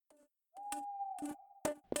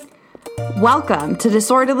Welcome to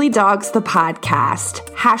Disorderly Dogs, the podcast,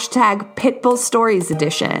 hashtag Pitbull Stories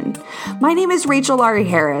Edition. My name is Rachel Laurie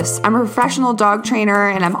Harris. I'm a professional dog trainer,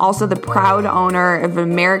 and I'm also the proud owner of an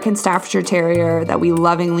American Staffordshire Terrier that we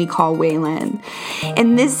lovingly call Waylon.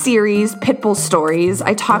 In this series, Pitbull Stories,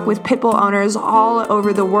 I talk with pitbull owners all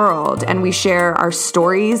over the world, and we share our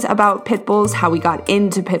stories about pitbulls, how we got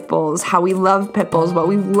into pitbulls, how we love pitbulls, what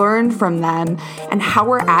we've learned from them, and how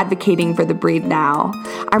we're advocating for the breed now.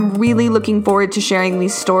 I'm really looking forward to sharing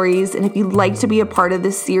these stories, and if you'd like to be a part of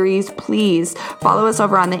this series, please follow us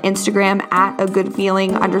over on the Instagram at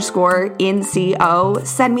agoodfeeling_NCO.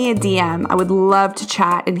 Send me a DM. I would love to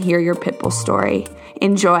chat and hear your pitbull story.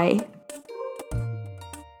 Enjoy.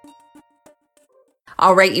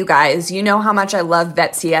 All right, you guys, you know how much I love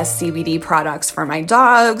VetCS CBD products for my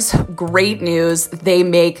dogs. Great news, they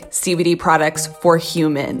make CBD products for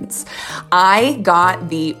humans. I got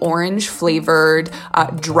the orange flavored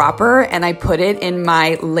dropper and I put it in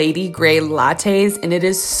my Lady Grey lattes, and it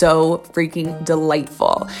is so freaking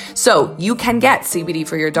delightful. So you can get CBD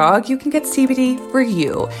for your dog, you can get CBD for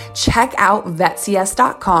you. Check out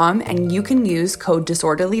vetcs.com and you can use code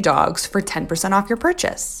DisorderlyDogs for 10% off your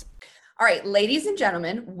purchase. All right, ladies and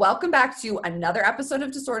gentlemen, welcome back to another episode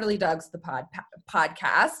of Disorderly Dogs, the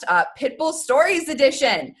podcast, Pitbull Stories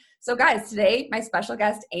Edition. So guys, today my special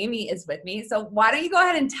guest, Amy, is with me. So why don't you go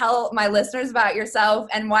ahead and tell my listeners about yourself,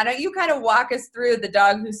 and why don't you kind of walk us through the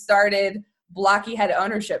dog who started Blocky Head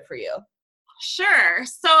ownership for you? Sure.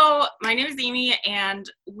 So my name is Amy, and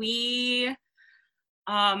we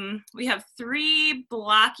have 3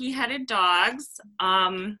 blocky-headed dogs.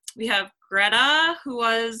 We have Greta, who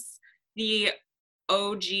was the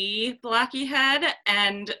OG blocky head,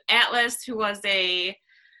 and Atlas, who was a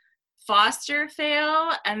foster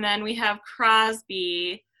fail, and then we have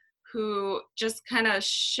Crosby, who just kind of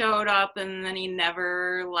showed up and then he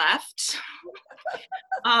never left.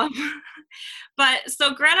 But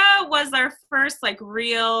so Greta was our first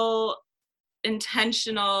real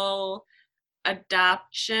intentional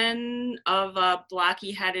adoption of a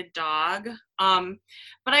blocky-headed dog.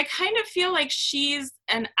 But I kind of feel like she's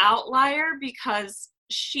an outlier because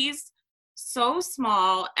she's so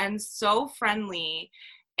small and so friendly.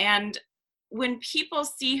 And when people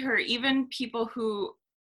see her, even people who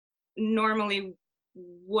normally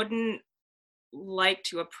wouldn't like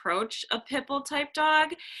to approach a pitbull type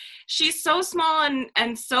dog, she's so small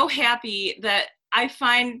and so happy that I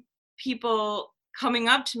find people coming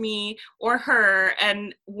up to me or her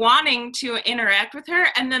and wanting to interact with her,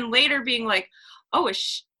 and then later being like, oh,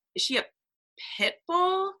 is she a pit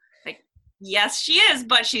bull? Like, yes, she is,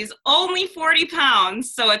 but she's only 40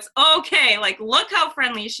 pounds, so it's okay. Like, look how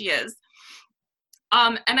friendly she is.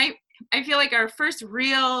 And I feel like our first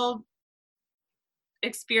real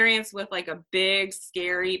experience with a big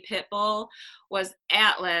scary pit bull was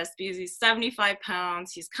Atlas, because he's 75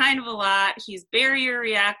 pounds. He's kind of a lot. He's barrier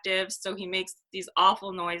reactive, so he makes these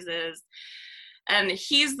awful noises. And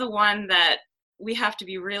he's the one that we have to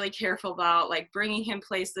be really careful about, bringing him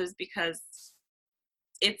places, because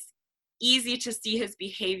it's easy to see his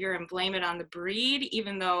behavior and blame it on the breed,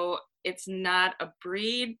 even though it's not a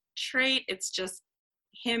breed trait. It's just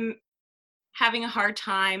him having a hard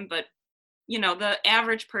time. But the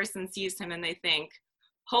average person sees him and they think,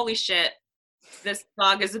 holy shit, this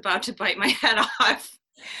dog is about to bite my head off.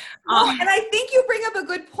 Well, and I think you bring up a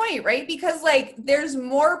good point, right? Because there's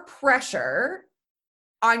more pressure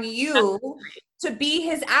on you to be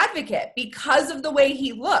his advocate because of the way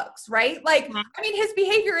he looks, right? I mean, his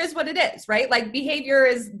behavior is what it is, right? Behavior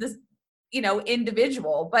is this,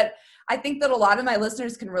 individual, but I think that a lot of my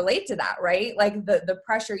listeners can relate to that, right? The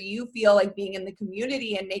pressure you feel being in the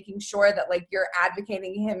community and making sure that you're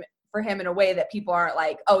advocating for him in a way that people aren't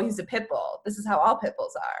oh, he's a pit bull. This is how all pit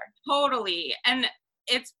bulls are. Totally. And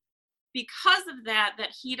it's because of that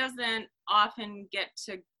he doesn't often get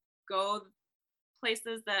to go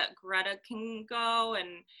places that Greta can go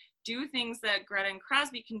and do things that Greta and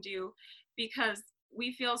Crosby can do, because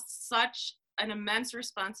we feel such an immense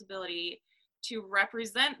responsibility to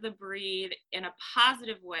represent the breed in a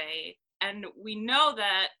positive way. And we know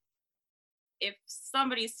that if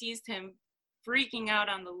somebody sees him freaking out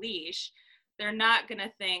on the leash, they're not going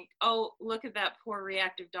to think, oh, look at that poor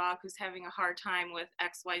reactive dog who's having a hard time with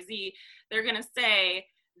XYZ. They're going to say,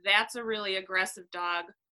 that's a really aggressive dog.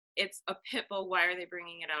 It's a pit bull. Why are they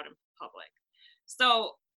bringing it out in public?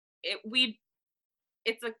 So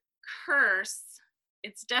it's a curse.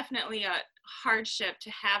 It's definitely a hardship to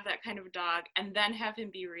have that kind of dog and then have him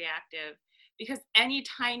be reactive, because any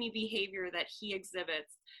tiny behavior that he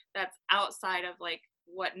exhibits that's outside of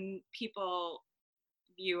what people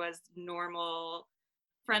view as normal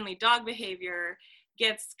friendly dog behavior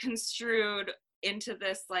gets construed into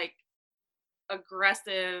this like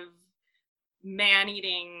aggressive,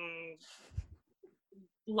 man-eating,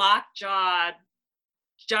 lockjawed,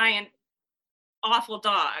 giant, awful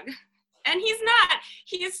dog. And he's not.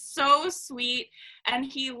 He is so sweet, and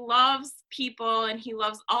he loves people, and he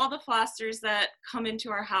loves all the fosters that come into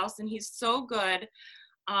our house, and he's so good.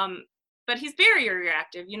 But he's very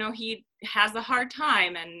reactive. You know, he has a hard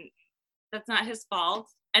time, and that's not his fault.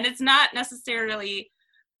 And it's not necessarily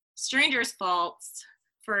strangers' faults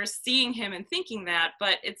for seeing him and thinking that,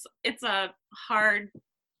 but it's a hard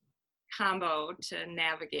combo to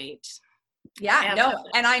navigate. Yeah, no,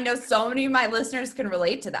 and I know so many of my listeners can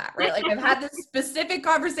relate to that, right? Like I've had this specific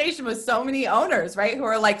conversation with so many owners, right, who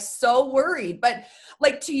are like so worried. But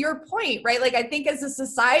like to your point, right, like I think as a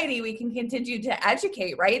society we can continue to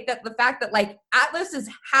educate, right, that the fact that like Atlas is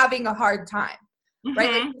having a hard time,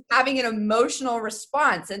 right, like having an emotional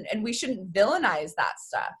response, and we shouldn't villainize that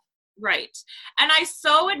stuff. Right. And I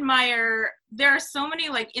so admire, there are so many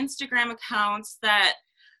like Instagram accounts that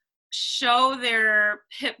show their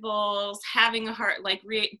pit bulls having a heart, like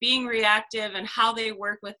being reactive and how they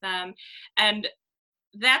work with them. And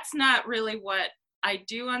that's not really what I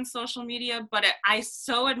do on social media, but I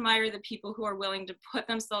so admire the people who are willing to put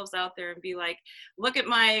themselves out there and be like, look at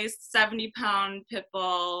my 70-pound pit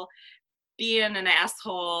bull being an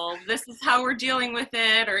asshole. This is how we're dealing with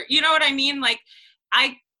it. Or, you know what I mean? Like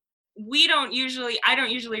I don't usually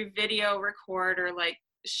video record or like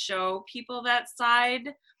show people that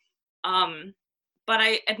side. But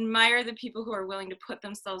I admire the people who are willing to put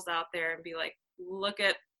themselves out there and be like, look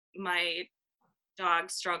at my dog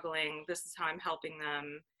struggling. This is how I'm helping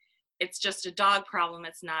them. It's just a dog problem.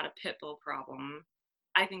 It's not a pit bull problem.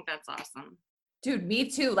 I think that's awesome. Dude, me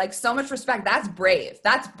too. Like so much respect. That's brave.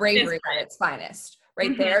 That's bravery at its finest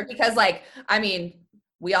right there. Because like, I mean,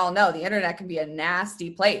 we all know the internet can be a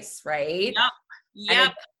nasty place, right?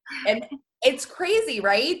 Yep. And it's crazy,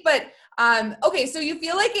 right? But okay, so you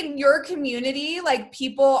feel like in your community, like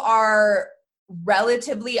people are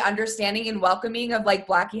relatively understanding and welcoming of like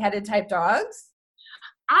Blackie-headed type dogs?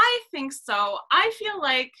 I think so. I feel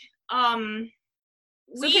like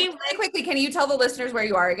really quickly, can you tell the listeners where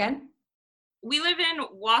you are again? We live in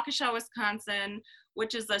Waukesha, Wisconsin,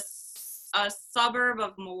 which is a suburb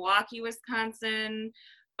of Milwaukee, Wisconsin,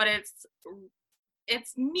 but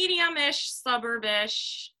it's medium-ish,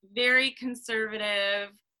 suburb-ish, very conservative,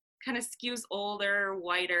 kind of skews older,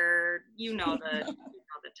 whiter, you know the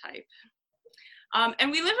type.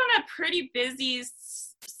 And we live on a pretty busy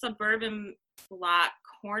suburban block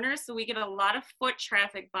corner, so we get a lot of foot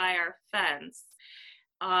traffic by our fence.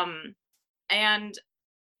 And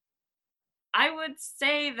I would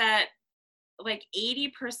say that like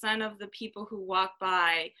 80% of the people who walk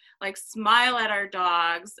by like smile at our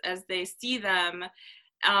dogs as they see them,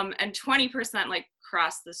 and 20% like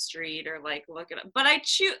cross the street or like look at it. But I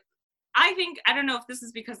don't know if this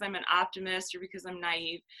is because I'm an optimist or because I'm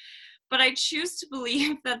naive, but I choose to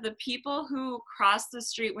believe that the people who cross the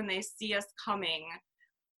street when they see us coming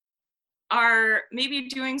are maybe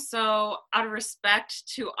doing so out of respect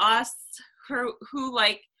to us, who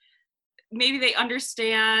like, maybe they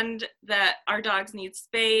understand that our dogs need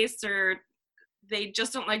space, or they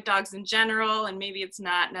just don't like dogs in general, and maybe it's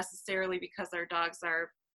not necessarily because our dogs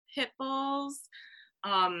are pit bulls.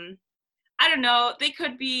 I don't know. They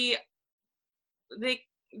could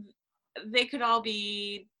all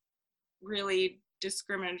be really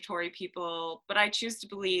discriminatory people, but I choose to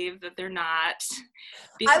believe that they're not.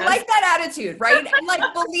 I like that attitude, right? And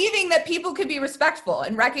like believing that people could be respectful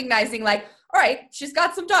and recognizing like, all right, she's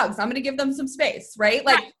got some dogs, I'm going to give them some space, right?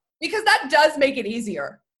 Like, because that does make it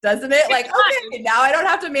easier, doesn't it? Like, okay, now I don't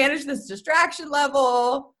have to manage this distraction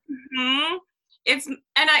level. And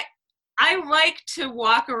I like to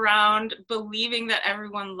walk around believing that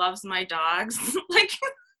everyone loves my dogs. Like,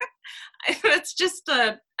 it's just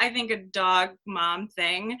I think a dog mom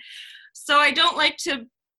thing. So I don't like to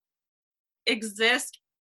exist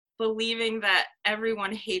believing that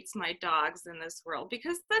everyone hates my dogs in this world,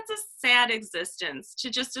 because that's a sad existence,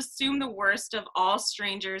 to just assume the worst of all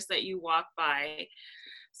strangers that you walk by.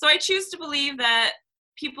 So I choose to believe that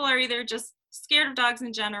people are either just scared of dogs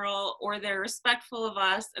in general, or they're respectful of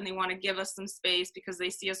us and they want to give us some space because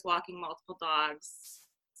they see us walking multiple dogs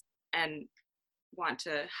and want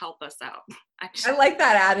to help us out. I like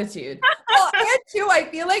that attitude. Well, and too, I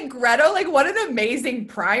feel like Greta, like what an amazing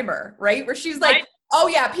primer, right? Where she's like, oh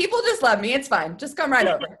yeah, people just love me. It's fine. Just come right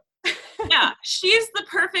over. Yeah, she's the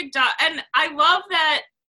perfect dog. And I love that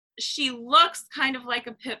she looks kind of like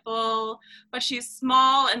a pit bull, but she's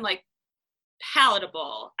small and like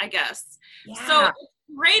palatable, I guess. Yeah. So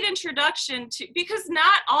great introduction to, because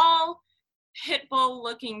not all pit bull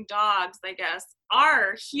looking dogs, I guess,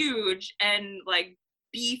 are huge and like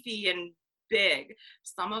beefy and big.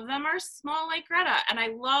 Some of them are small like Greta, and I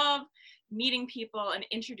love meeting people and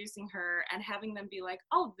introducing her and having them be like,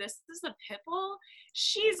 oh, this is a pit bull,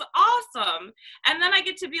 she's awesome. And then I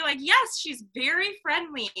get to be like, yes, she's very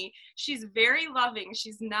friendly, she's very loving,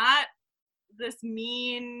 she's not this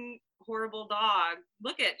mean horrible dog.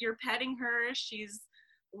 Look at, you're petting her, she's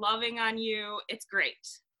loving on you, it's great.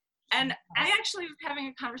 And I actually was having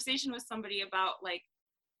a conversation with somebody about like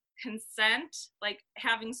consent, like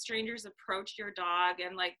having strangers approach your dog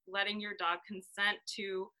and like letting your dog consent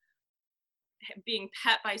to being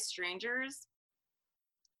pet by strangers.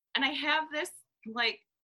 And I have this like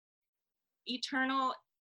eternal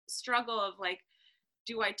struggle of like,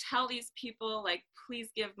 do I tell these people like, please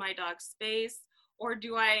give my dog space, or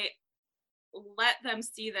do I let them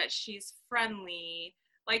see that she's friendly?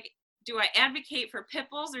 Like, do I advocate for pit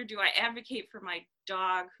bulls, or do I advocate for my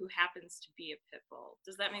dog who happens to be a pit bull?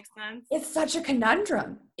 Does that make sense? It's such a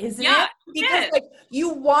conundrum, isn't yeah, it? Because like you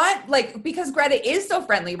want, like, because Greta is so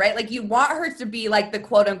friendly, right? Like you want her to be like the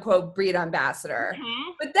quote unquote breed ambassador.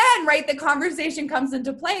 Mm-hmm. But then, right, the conversation comes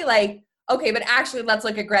into play like, okay, but actually let's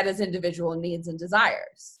look at Greta's individual needs and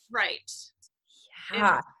desires. Right.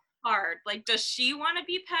 Yeah. It's hard. Like, does she want to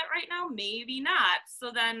be pet right now? Maybe not.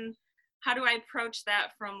 So then how do I approach that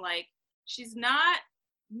from like, she's not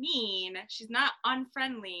mean, she's not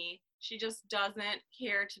unfriendly, she just doesn't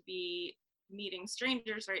care to be meeting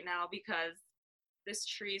strangers right now because this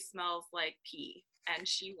tree smells like pee and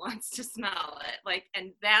she wants to smell it. Like,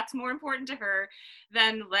 and that's more important to her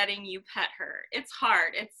than letting you pet her. It's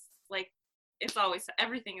hard. It's like, it's always,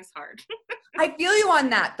 everything is hard. I feel you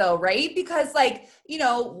on that though, right? Because like, you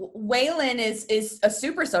know, Waylon is a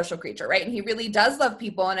super social creature, right? And he really does love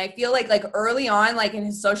people. And I feel like early on, like in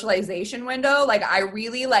his socialization window, like I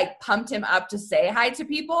really like pumped him up to say hi to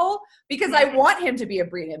people because I want him to be a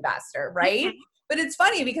breed ambassador, right? But it's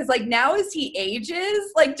funny because like now as he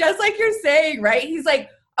ages, like just like you're saying, right? He's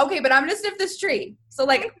like, okay, but I'm gonna sniff this tree. So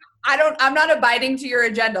like, I'm not abiding to your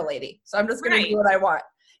agenda, lady. So I'm just gonna do what I want.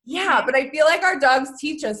 Yeah, but I feel like our dogs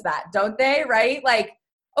teach us that, don't they? Right? Like,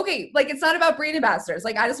 okay, like it's not about breed ambassadors.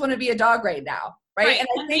 Like I just want to be a dog right now, right? And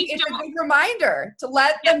I think it's a good reminder to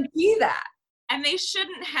let them be that. And they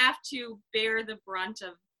shouldn't have to bear the brunt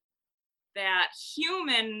of that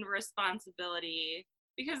human responsibility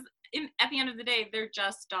because at the end of the day, they're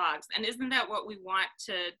just dogs. And isn't that what we want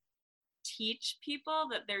to teach people,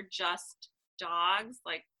 that they're just dogs?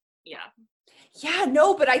 Like, yeah. Yeah,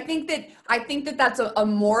 no, but I think that that's a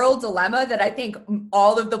moral dilemma that I think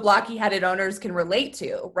all of the blocky-headed owners can relate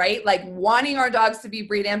to, right? Like wanting our dogs to be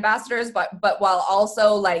breed ambassadors, but while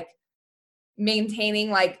also like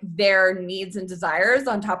maintaining like their needs and desires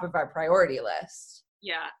on top of our priority list.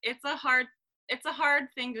 Yeah, it's a hard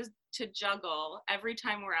thing to juggle every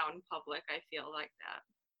time we're out in public. I feel like that.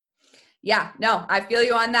 Yeah, no, I feel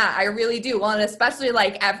you on that. I really do. Well, and especially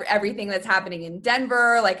like everything that's happening in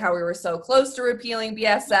Denver, like how we were so close to repealing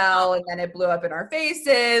BSL and then it blew up in our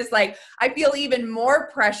faces. Like I feel even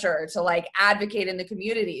more pressure to like advocate in the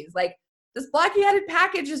communities. Like this blocky-headed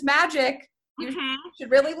package is magic. You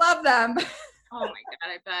should really love them. Oh my God,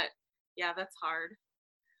 I bet. Yeah, that's hard.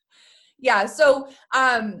 Yeah. So,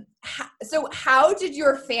 so how did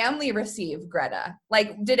your family receive Greta?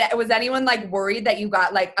 Like, was anyone like worried that you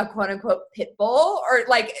got like a quote unquote pit bull, or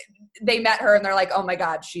like they met her and they're like, oh my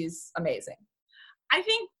God, she's amazing? I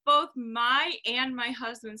think both my and my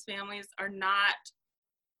husband's families are not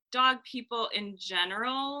dog people in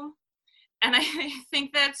general. And I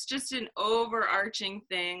think that's just an overarching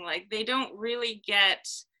thing. Like they don't really get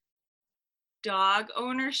dog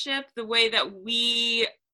ownership the way that we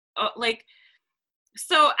like.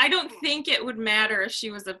 So I don't think it would matter if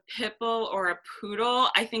she was a pit bull or a poodle.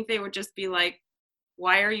 I think they would just be like,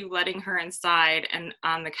 why are you letting her inside and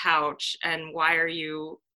on the couch? And why are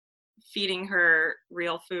you feeding her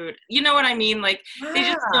real food? You know what I mean? Like they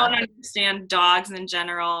just don't understand dogs in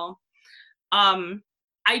general.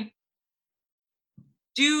 I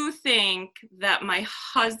do think that my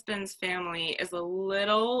husband's family is a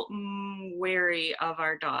little wary of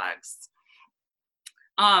our dogs.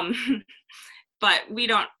 But we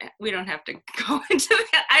don't have to go into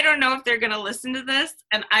that. I don't know if they're going to listen to this,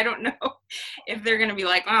 and I don't know if they're going to be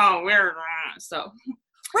like, oh, we're so.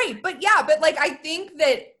 Right. But yeah, but like, I think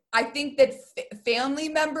that family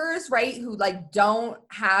members, right, who like don't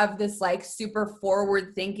have this like super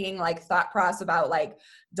forward thinking, like thought process about like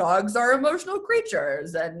dogs are emotional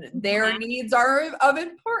creatures and their needs are of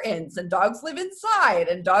importance and dogs live inside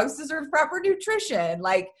and dogs deserve proper nutrition.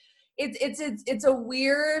 Like, it's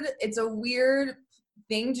a weird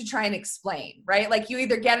thing to try and explain, right? Like you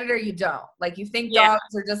either get it or you don't. Like you think dogs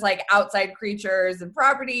are just like outside creatures and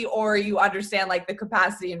property, or you understand like the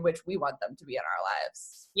capacity in which we want them to be in our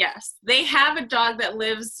lives. Yes, they have a dog that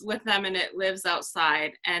lives with them and it lives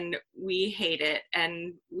outside, and we hate it,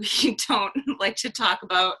 and we don't like to talk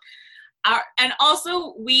about and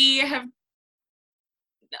also we have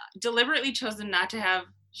deliberately chosen not to have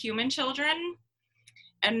human children,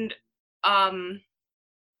 and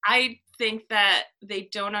I think that they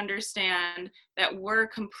don't understand that we're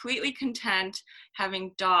completely content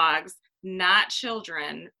having dogs, not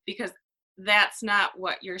children, because that's not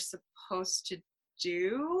what you're supposed to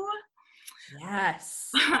do.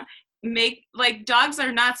 Yes. Dogs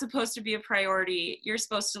are not supposed to be a priority. You're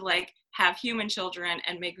supposed to like have human children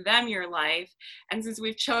and make them your life. And since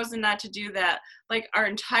we've chosen not to do that, like our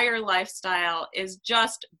entire lifestyle is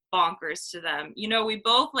just bonkers to them. You know, we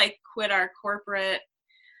both like quit our corporate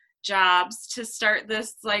jobs to start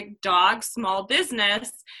this like dog small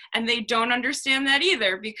business, and they don't understand that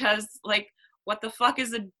either, because like, what the fuck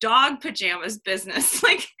is a dog pajamas business?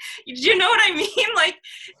 Like, you know what I mean? Like,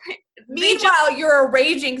 meanwhile, you're a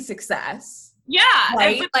raging success. Yeah.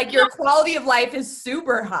 Right? Like your quality of life is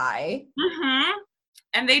super high. Mm-hmm.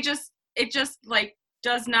 And it just like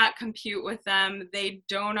does not compute with them. They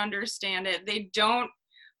don't understand it. They don't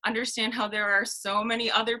understand how there are so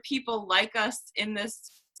many other people like us in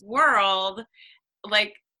this world.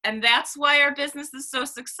 Like, and that's why our business is so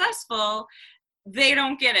successful. They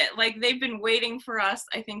don't get it. Like, they've been waiting for us,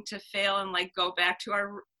 I think, to fail and like go back to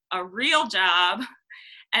a real job,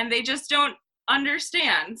 and they just don't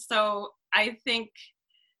understand. So I think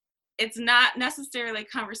it's not necessarily a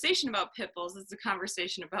conversation about pit bulls. It's a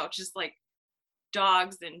conversation about just like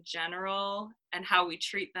dogs in general and how we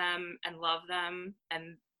treat them and love them,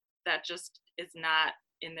 and that just is not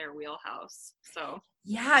in their wheelhouse. So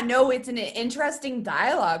yeah, no, it's an interesting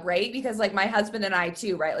dialogue, right? Because like my husband and I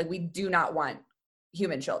too, right? Like we do not want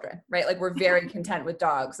human children, right? Like we're very content with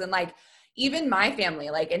dogs. And like even my family,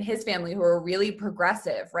 like and his family, who are really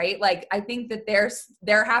progressive, right? Like I think that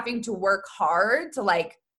they're having to work hard to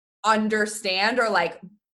like understand or like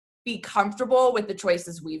be comfortable with the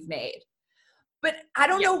choices we've made. But I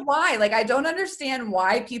don't know why. Like I don't understand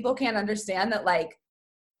why people can't understand that like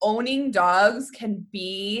owning dogs can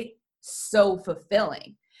be so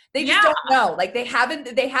fulfilling. They just don't know. Like they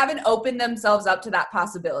haven't opened themselves up to that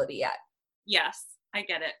possibility yet. Yes, I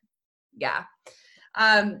get it. Yeah.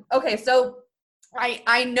 Okay. So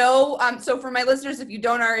I know, so for my listeners, if you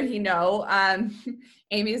don't already know,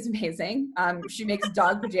 Amy is amazing. She makes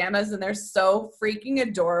dog pajamas and they're so freaking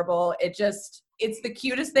adorable. It's the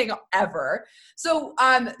cutest thing ever. So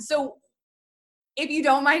if you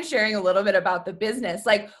don't mind sharing a little bit about the business,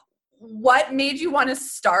 like what made you want to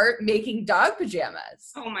start making dog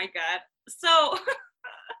pajamas? Oh my God. So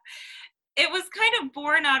it was kind of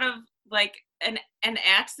born out of like an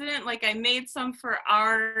accident. Like I made some for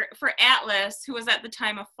Atlas, who was at the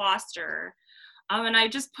time a foster. And I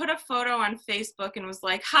just put a photo on Facebook and was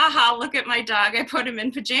like, haha, look at my dog. I put him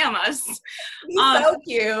in pajamas. He's so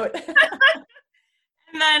cute.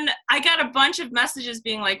 And then I got a bunch of messages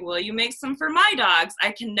being like, will you make some for my dogs?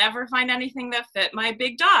 I can never find anything that fit my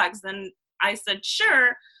big dogs. And I said,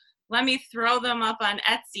 sure, let me throw them up on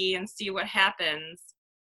Etsy and see what happens.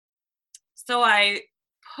 So I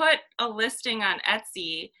put a listing on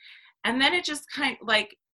Etsy, and then it just kind of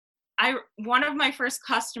like, one of my first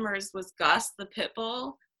customers was Gus, the pit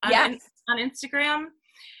bull, on Instagram.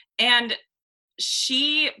 And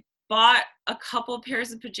she bought a couple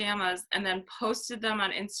pairs of pajamas and then posted them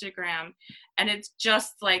on Instagram, and it's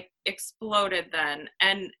just like exploded then.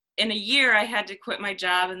 And in a year I had to quit my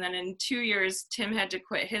job, and then in 2 years Tim had to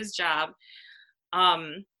quit his job.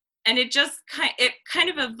 And it just kind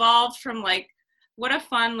of evolved from like, what a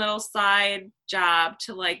fun little side job,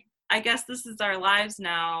 to like, I guess this is our lives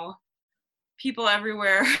now. People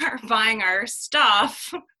everywhere are buying our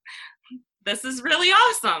stuff. This is really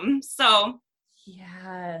awesome. So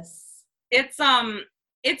yes, it's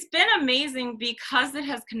been amazing because it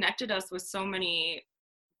has connected us with so many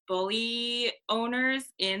bully owners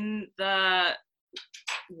in the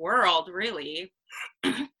world, really.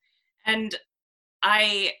 And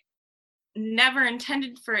I never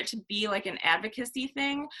intended for it to be like an advocacy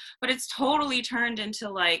thing, but it's totally turned into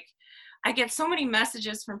like, I get so many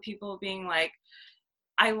messages from people being like,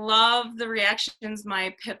 I love the reactions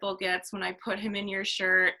my pit bull gets when I put him in your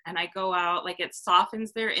shirt and I go out. Like, it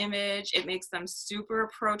softens their image. It makes them super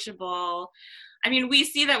approachable. I mean, we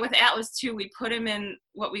see that with Atlas too. We put him in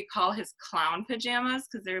what we call his clown pajamas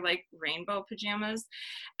because they're like rainbow pajamas.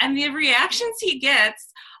 And the reactions he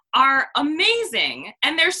gets are amazing.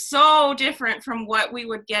 And they're so different from what we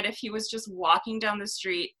would get if he was just walking down the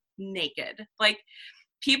street naked. Like,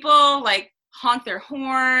 people like honk their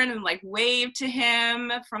horn and like wave to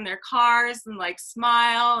him from their cars and like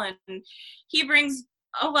smile, and he brings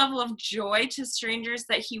a level of joy to strangers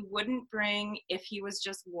that he wouldn't bring if he was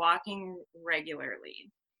just walking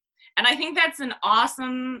regularly. And I think that's an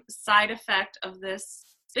awesome side effect of this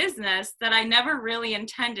business that I never really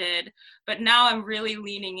intended, but now I'm really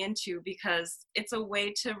leaning into, because it's a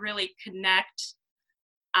way to really connect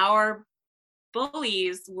our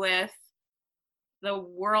bullies with the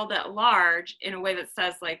world at large in a way that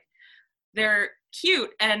says, like, they're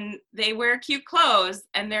cute and they wear cute clothes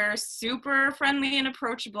and they're super friendly and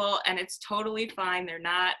approachable, and it's totally fine. They're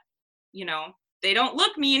not, they don't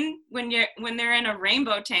look mean when they're in a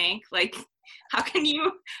rainbow tank. Like, how can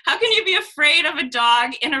you be afraid of a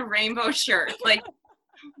dog in a rainbow shirt? Like,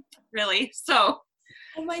 really? So,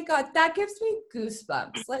 oh my God, that gives me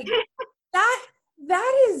goosebumps. Like,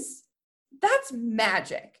 that's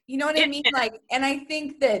magic. You know what I mean? Like, and I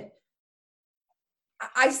think that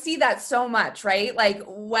I see that so much, right? Like,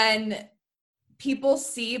 when people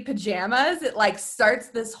see pajamas, it like starts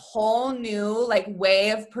this whole new like way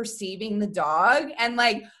of perceiving the dog. And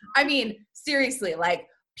like, I mean, seriously, like,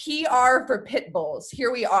 PR for pit bulls.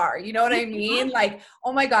 Here we are. You know what I mean? Like,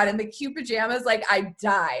 oh my God. And the cute pajamas, like, I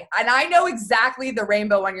die. And I know exactly the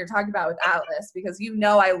rainbow one you're talking about with Atlas, because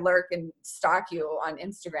I lurk and stalk you on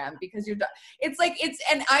Instagram because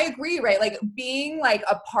and I agree, right? Like, being like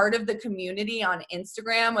a part of the community on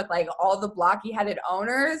Instagram with like all the blocky headed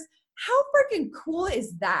owners, how freaking cool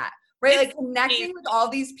is that? Right? Like, connecting with all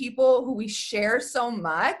these people who we share so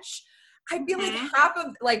much. I feel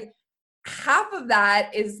like half of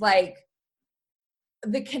that is like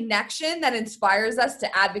the connection that inspires us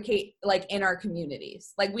to advocate like in our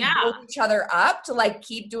communities. Like, we build each other up to like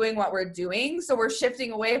keep doing what we're doing. So we're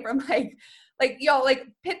shifting away from like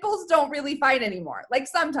pit bulls don't really fight anymore. Like,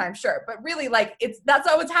 sometimes, sure, but really, like, that's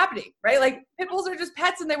not what's happening, right? Like, pit bulls are just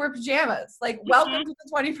pets and they wear pajamas. Like, welcome to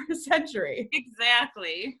the 21st century.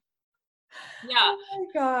 Exactly. Yeah. Oh my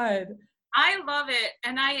God. I love it.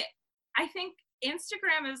 And I think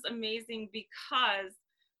Instagram is amazing because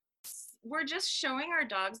we're just showing our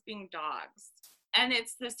dogs being dogs. And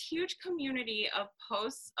it's this huge community of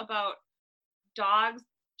posts about dogs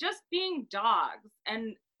just being dogs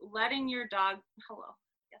and letting your dog, hello.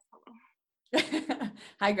 Yes, hello.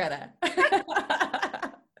 Hi, Greta.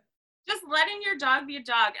 Just letting your dog be a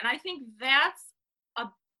dog. And I think that's a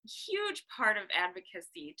huge part of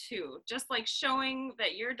advocacy too. Just like showing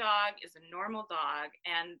that your dog is a normal dog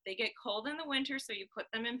and they get cold in the winter, so you put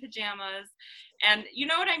them in pajamas. And you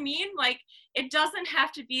know what I mean? Like, it doesn't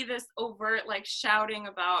have to be this overt like shouting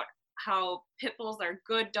about how pit bulls are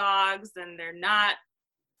good dogs and they're not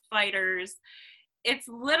fighters. It's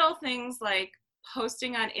little things like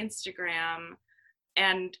posting on Instagram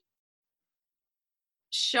and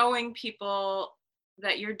showing people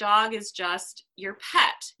that your dog is just your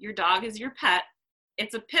pet. Your dog is your pet.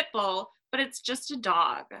 It's a pit bull, but it's just a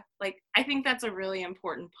dog. Like, I think that's a really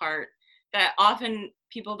important part that often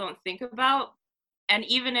people don't think about. And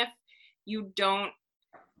even if you don't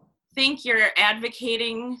think you're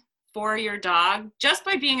advocating for your dog, just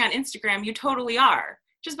by being on Instagram, you totally are.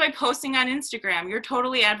 Just by posting on Instagram, you're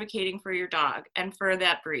totally advocating for your dog and for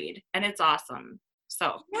that breed. And it's awesome.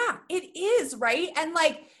 So yeah, it is, right? And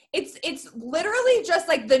like, it's literally just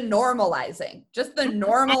like the normalizing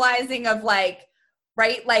of like,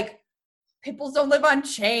 right? Like, pit bulls don't live on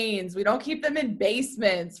chains. We don't keep them in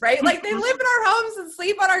basements, right? Like, they live in our homes and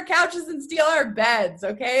sleep on our couches and steal our beds,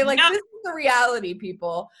 okay? Like, this is the reality,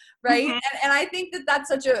 people, right? And I think that that's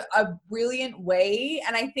such a brilliant way.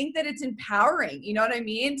 And I think that it's empowering, you know what I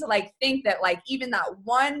mean? To like think that like even that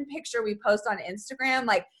one picture we post on Instagram,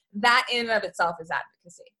 like, that in and of itself is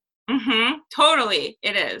advocacy. Totally,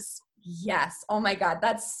 it is. Yes. Oh my God,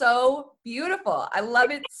 that's so beautiful. I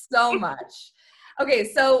love it so much. Okay,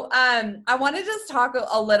 so I want to just talk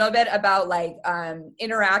a little bit about like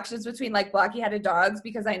interactions between like blocky-headed dogs,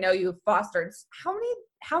 because I know you've fostered. How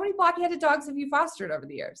many blocky-headed dogs have you fostered over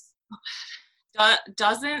the years?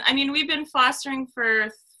 Doesn't. I mean, we've been fostering for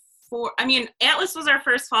Atlas was our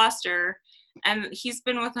first foster, and he's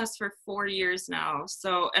been with us for 4 years now.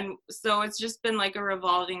 So it's just been like a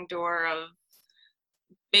revolving door of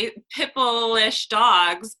pit bull-ish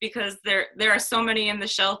dogs, because there are so many in the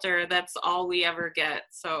shelter. That's all we ever get.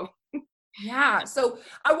 So yeah. So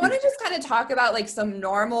I want to just kind of talk about like some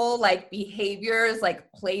normal like behaviors, like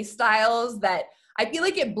play styles that I feel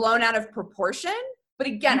like get blown out of proportion. But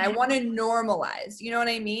again, I want to normalize, you know what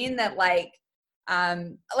I mean? That like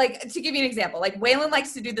Like to give you an example, like Waylon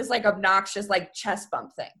likes to do this like obnoxious like chest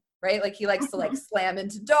bump thing, right? Like he likes to like slam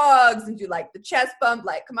into dogs and do like the chest bump,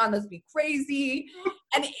 like, come on, let's be crazy.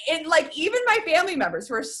 And like even my family members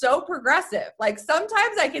who are so progressive, like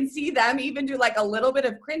sometimes I can see them even do like a little bit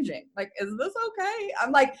of cringing. Like, is this okay?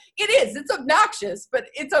 I'm like, it is. It's obnoxious, but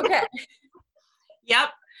it's okay. Yep.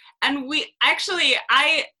 And we actually,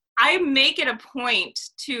 I make it a point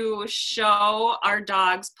to show our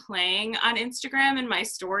dogs playing on Instagram in my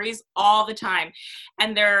stories all the time.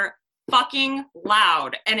 And they're fucking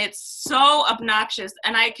loud and it's so obnoxious.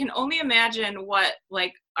 And I can only imagine what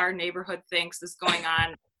like our neighborhood thinks is going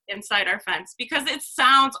on inside our fence because it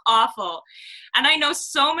sounds awful. And I know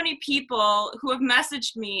so many people who have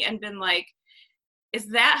messaged me and been like, is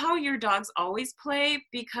that how your dogs always play?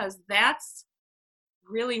 Because that's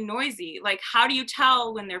really noisy. Like, how do you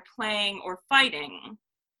tell when they're playing or fighting?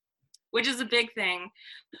 Which is a big thing.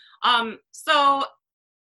 So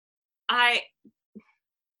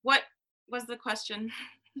what was the question?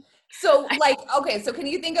 So like, okay, so can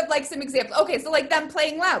you think of like some examples? Okay, so like them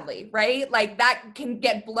playing loudly, right? Like that can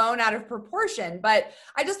get blown out of proportion, but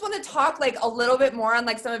I just want to talk like a little bit more on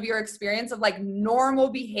like some of your experience of like normal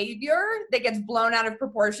behavior that gets blown out of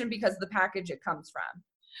proportion because of the package it comes from.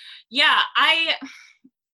 Yeah,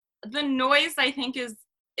 the noise I think is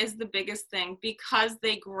the biggest thing because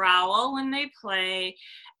they growl when they play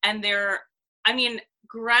and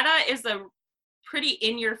Greta is a pretty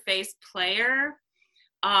in-your-face player.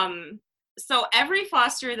 So every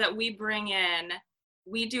foster that we bring in,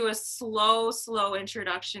 we do a slow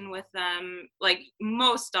introduction with them. Like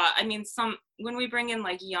most when we bring in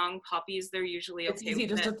like young puppies, they're usually okay. It's easy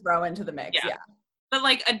just to throw into the mix. Yeah. But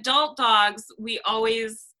like adult dogs, we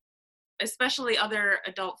always, especially other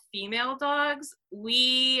adult female dogs,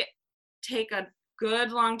 we take a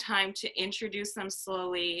good long time to introduce them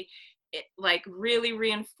slowly, like really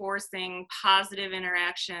reinforcing positive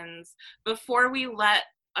interactions before we let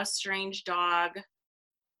a strange dog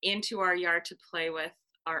into our yard to play with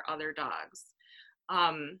our other dogs.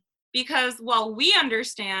 Because while we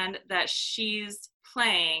understand that she's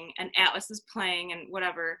playing and Atlas is playing and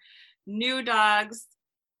whatever, new dogs,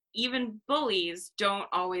 even bullies, don't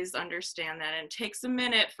always understand that. And it takes a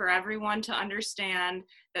minute for everyone to understand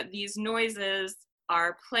that these noises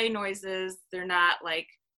are play noises. They're not like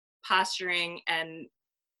posturing and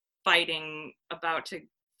fighting, about to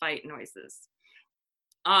fight noises.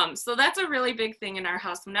 So that's a really big thing in our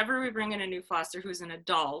house. Whenever we bring in a new foster who's an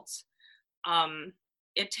adult,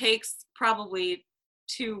 it takes probably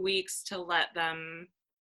 2 weeks to let them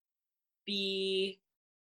be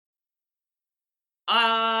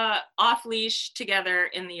off leash together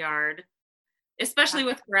in the yard, especially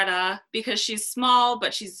with Greta because she's small,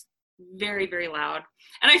 but she's very, very loud.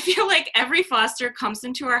 And I feel like every foster comes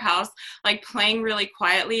into our house like playing really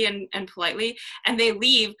quietly and politely, and they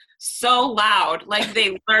leave so loud. Like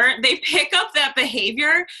they pick up that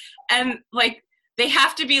behavior, and like they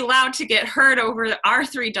have to be loud to get heard over our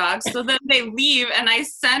 3 dogs. So then they leave, and I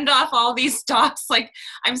send off all these dogs like,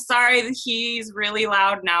 I'm sorry that he's really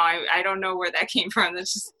loud now. I don't know where that came from.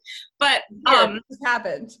 That's just, but it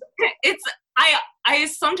happened. I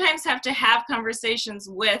sometimes have to have conversations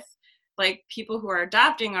with like people who are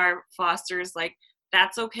adopting our fosters, like,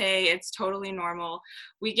 that's okay, it's totally normal.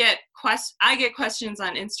 I get questions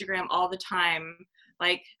on Instagram all the time,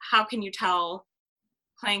 like, how can you tell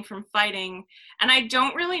playing from fighting? And I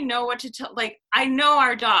don't really know what to tell. Like, I know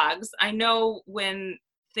our dogs. I know when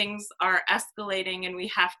things are escalating and we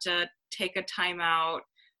have to take a time out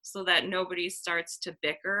so that nobody starts to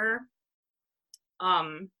bicker.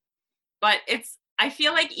 But I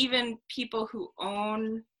feel like even people who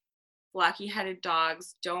own blocky-headed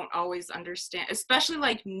dogs don't always understand, especially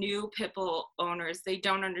like new pit bull owners. They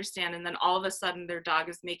don't understand, and then all of a sudden their dog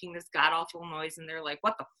is making this god-awful noise and they're like,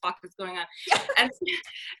 what the fuck is going on? and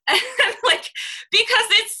like, because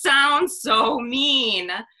it sounds so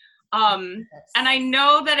mean. And I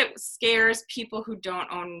know that it scares people who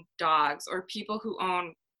don't own dogs or people who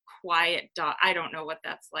own quiet dogs. I don't know what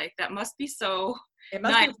that's like. That must be so it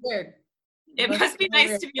must be weird. It must be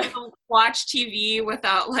nice to be able to watch TV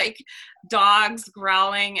without like dogs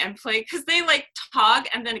growling and play, because they like talk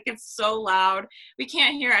and then it gets so loud. We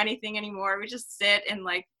can't hear anything anymore. We just sit and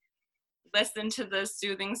like listen to the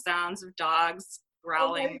soothing sounds of dogs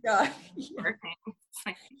growling. Oh my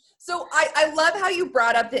God. So I love how you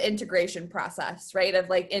brought up the integration process, right? Of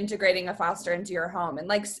like integrating a foster into your home and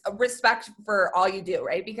like respect for all you do,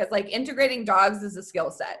 right? Because like integrating dogs is a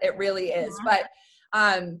skill set. It really is. But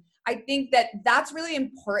I think that that's really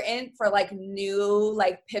important for like new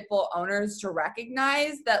like pit bull owners to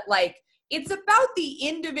recognize that like it's about the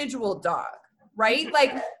individual dog, right?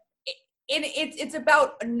 Like, it's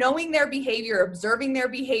about knowing their behavior, observing their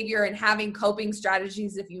behavior, and having coping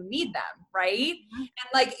strategies if you need them, right? And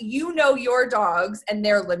like, you know your dogs and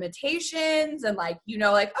their limitations, and like, you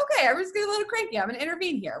know, like, okay, everyone's getting a little cranky, I'm gonna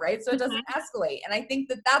intervene here, right? So it doesn't escalate. And I think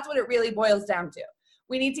that that's what it really boils down to.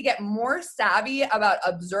 We need to get more savvy about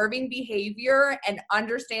observing behavior and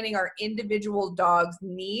understanding our individual dog's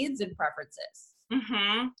needs and preferences.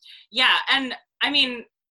 Yeah, and I mean,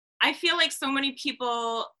 I feel like so many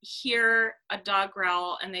people hear a dog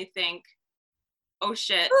growl and they think, oh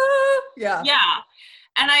shit. Yeah.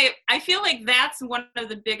 And I feel like that's one of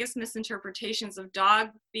the biggest misinterpretations of dog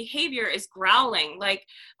behavior is growling. Like,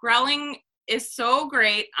 growling is so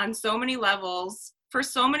great on so many levels for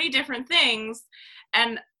so many different things.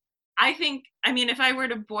 And I think, I mean, if I were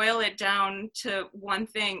to boil it down to one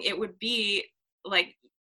thing, it would be like,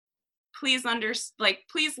 please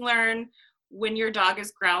learn when your dog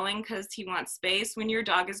is growling because he wants space, when your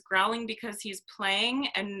dog is growling because he's playing.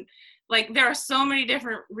 And like, there are so many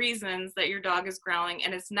different reasons that your dog is growling,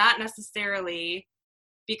 and it's not necessarily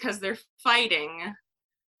because they're fighting.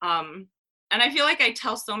 And I feel like I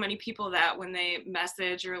tell so many people that when they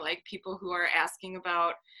message, or like people who are asking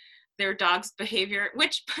about their dog's behavior,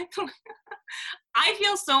 which, by the way, I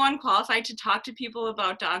feel so unqualified to talk to people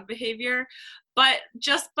about dog behavior, but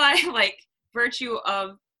just by like virtue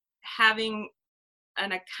of having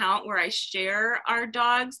an account where I share our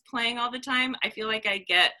dogs playing all the time, I feel like I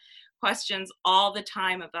get questions all the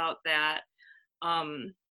time about that.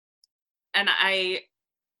 And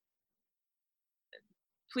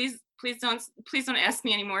please don't ask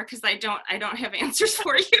me anymore, because I don't have answers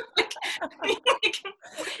for you.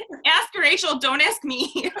 Ask Rachel, don't ask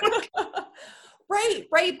me.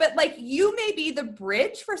 Right. But like, you may be the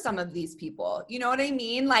bridge for some of these people. You know what I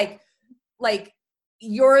mean? Like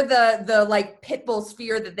you're the like pit bull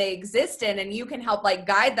sphere that they exist in, and you can help like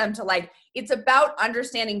guide them to like, it's about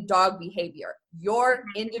understanding dog behavior, your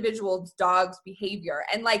individual dog's behavior.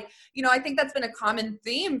 And like, you know, I think that's been a common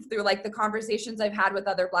theme through like the conversations I've had with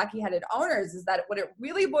other Blackie-headed owners, is that what it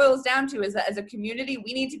really boils down to is that as a community,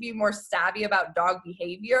 we need to be more savvy about dog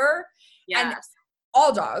behavior. Yes. And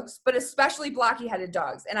all dogs, but especially Blackie-headed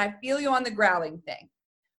dogs. And I feel you on the growling thing,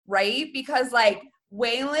 right? Because like,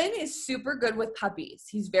 Waylon is super good with puppies.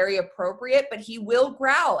 He's very appropriate, but he will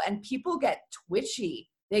growl, and people get twitchy.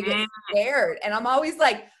 They get scared. And I'm always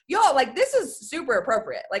like, yo, like, this is super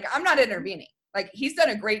appropriate. Like, I'm not intervening. Like, he's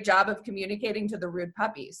done a great job of communicating to the rude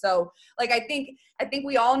puppy. So like, I think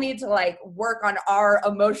we all need to like work on our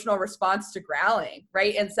emotional response to growling,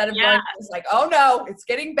 right? Instead of going like, oh no, it's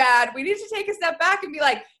getting bad. We need to take a step back and be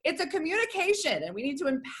like, it's a communication, and we need to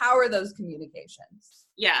empower those communications.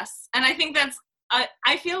 Yes. And I think that's,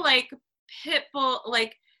 I feel like pit bulls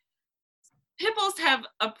have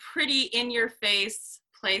a pretty in-your-face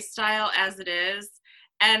play style as it is.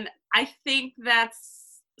 And I think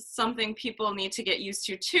that's something people need to get used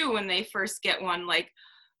to too when they first get one. Like,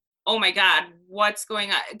 oh my God, what's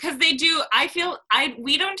going on? Because they do,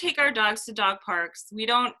 we don't take our dogs to dog parks. We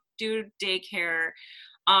don't do daycare.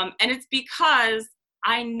 And it's because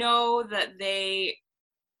I know that they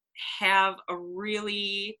have a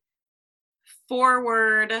really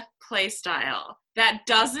forward play style that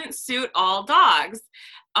doesn't suit all dogs.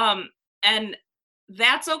 And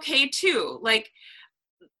that's okay too. Like,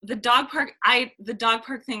 the dog park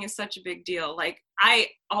thing is such a big deal. Like, I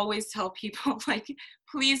always tell people, like,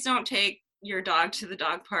 please don't take your dog to the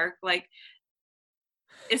dog park. Like,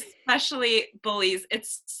 especially bullies.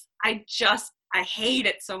 I hate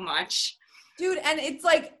it so much. Dude, and it's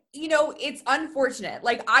like, you know, it's unfortunate.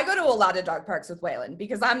 Like, I go to a lot of dog parks with Waylon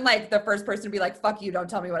because I'm like the first person to be like, fuck you, don't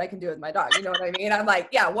tell me what I can do with my dog. You know what I mean? I'm like,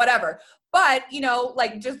 yeah, whatever. But, you know,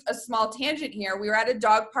 like, just a small tangent here. We were at a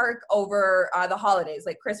dog park over the holidays,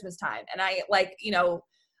 like Christmas time. And I, like, you know,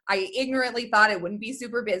 I ignorantly thought it wouldn't be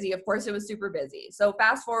super busy. Of course it was super busy. So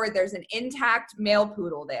fast forward, there's an intact male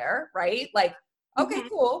poodle there, right? Like, okay,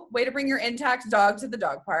 cool. Way to bring your intact dog to the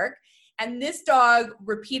dog park. And this dog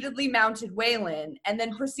repeatedly mounted Waylon and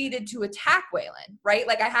then proceeded to attack Waylon, right?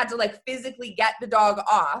 Like, I had to like physically get the dog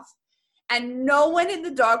off, and no one in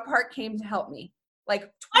the dog park came to help me.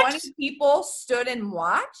 Like, 20 people stood and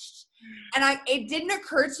watched. And it didn't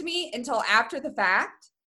occur to me until after the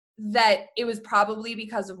fact that it was probably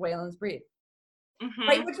because of Waylon's breed.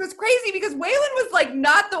 Right? Which was crazy because Waylon was like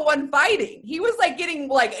not the one fighting. He was like getting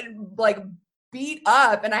like beat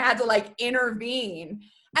up, and I had to like intervene.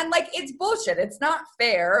 And like, it's bullshit. It's not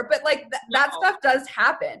fair, but like that stuff does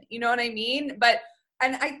happen. You know what I mean?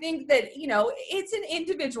 And I think that, you know, it's an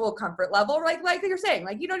individual comfort level, like you're saying,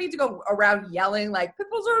 like, you don't need to go around yelling like, pit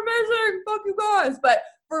bulls are amazing, fuck you guys. But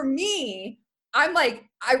for me, I'm like,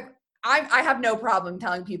 I have no problem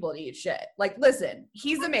telling people to eat shit. Like, listen,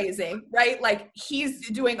 he's amazing, right? Like, he's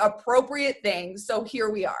doing appropriate things. So here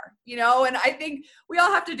we are, you know? And I think we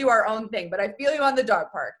all have to do our own thing, but I feel you on the dog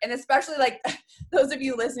park. And especially like those of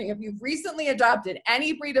you listening, if you've recently adopted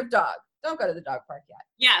any breed of dog, don't go to the dog park yet.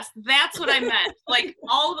 Yes, that's what I meant. Like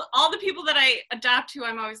all the people that I adopt to,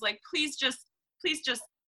 I'm always like, please. Dog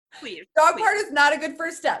park is not a good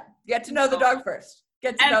first step. Get to know the dog first.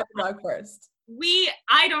 Get to know the dog first.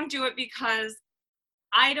 I don't do it because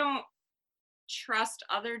I don't trust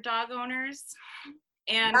other dog owners.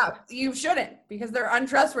 And yeah, you shouldn't, because they're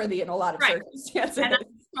untrustworthy in a lot of circumstances. And I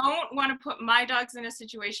don't want to put my dogs in a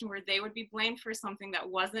situation where they would be blamed for something that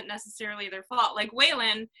wasn't necessarily their fault. Like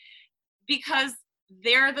Waylon, because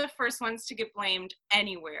they're the first ones to get blamed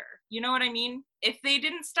anywhere. You know what I mean? If they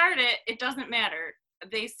didn't start it, it doesn't matter.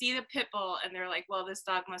 They see the pit bull and they're like, well, this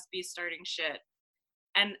dog must be starting shit.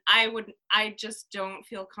 And I just don't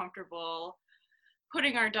feel comfortable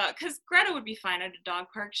putting our dog, because Greta would be fine at a dog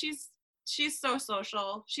park. She's so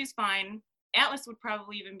social. She's fine. Atlas would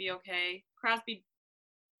probably even be okay. Crosby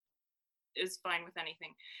is fine with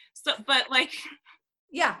anything. So, but like,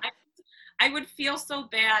 yeah, I would feel so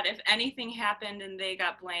bad if anything happened and they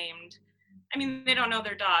got blamed. I mean, they don't know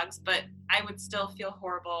their dogs, but I would still feel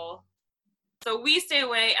horrible. So we stay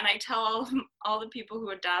away, and I tell all the people who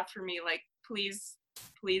adopt for me, like, please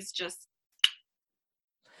just.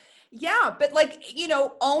 Yeah, but like, you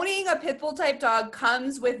know, owning a pit bull type dog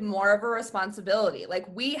comes with more of a responsibility. Like,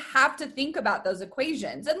 we have to think about those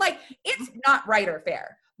equations, and like, it's not right or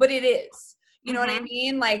fair, but it is. You know what I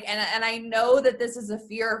mean? Like, and I know that this is a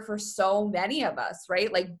fear for so many of us,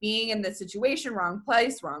 right? Like being in this situation, wrong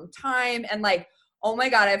place, wrong time. And like, oh my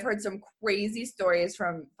God, I've heard some crazy stories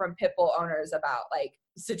from pit bull owners about like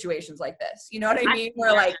situations like this. You know what I mean?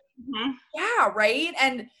 Where like, yeah, right.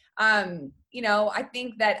 And, you know, I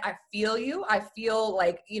think that I feel you. I feel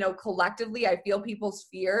like, you know, collectively, I feel people's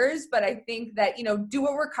fears, but I think that, you know, do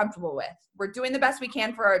what we're comfortable with. We're doing the best we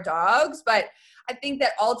can for our dogs, but I think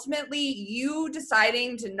that ultimately you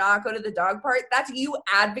deciding to not go to the dog park, that's you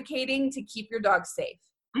advocating to keep your dog safe.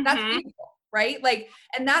 That's beautiful, right? Like,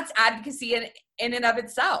 and that's advocacy in and of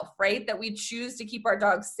itself, right? That we choose to keep our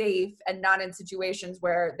dogs safe and not in situations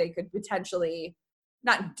where they could potentially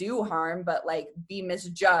not do harm, but like be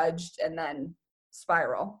misjudged and then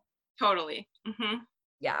spiral. Totally.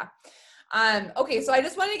 Yeah. Okay, so I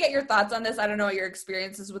just wanted to get your thoughts on this. I don't know what your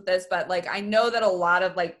experiences with this, but like I know that a lot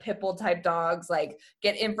of like pit bull type dogs like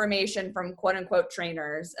get information from quote unquote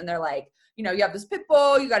trainers, and they're like, you know, you have this pit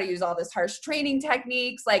bull, you got to use all this harsh training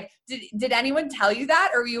techniques. Like, did anyone tell you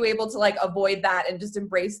that, or were you able to like avoid that and just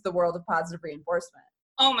embrace the world of positive reinforcement?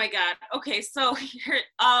 Oh my God. Okay, so here,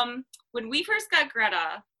 when we first got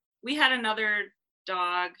Greta, we had another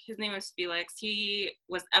dog. His name was Felix. He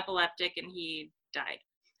was epileptic and he died.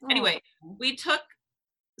 Anyway,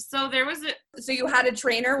 so you had a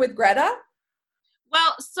trainer with Greta?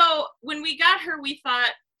 Well, so when we got her, we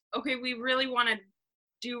thought, okay, we really want to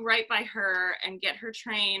do right by her and get her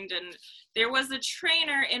trained. And there was a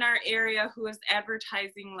trainer in our area who was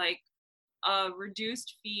advertising like a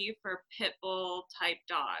reduced fee for pit bull type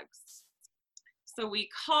dogs. So we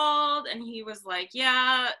called and he was like,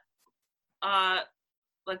 yeah,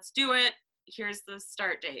 let's do it. Here's the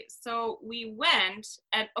start date. So we went,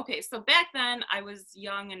 and okay, so back then I was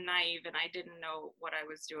young and naive and I didn't know what I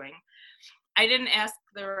was doing. I didn't ask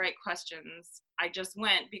the right questions. I just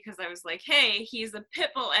went because I was like, hey, he's a pit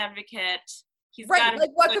bull advocate. He's right, like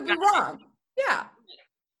what could be wrong? Yeah.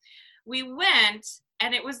 We went,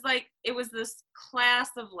 and it was this class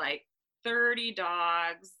of like 30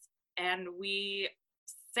 dogs, and we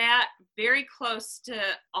sat very close to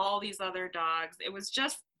all these other dogs. It was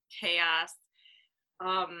just chaos.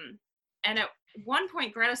 And at one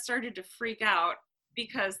point Greta started to freak out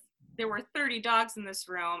because there were 30 dogs in this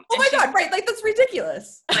room. Oh my God, right, like that's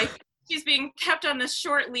ridiculous. Like she's being kept on this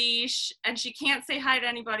short leash and she can't say hi to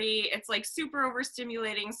anybody. It's like super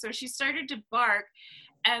overstimulating. So she started to bark,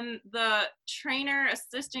 and the trainer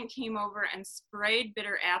assistant came over and sprayed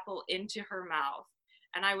bitter apple into her mouth.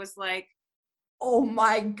 And I was like, oh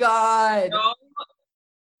my God.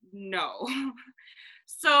 No.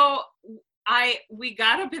 So we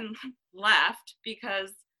got up and left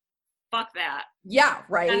because fuck that. Yeah,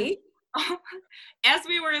 right. And as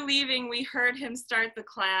we were leaving, we heard him start the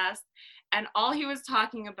class, and all he was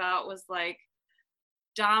talking about was like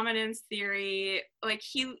dominance theory. Like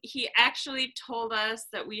he actually told us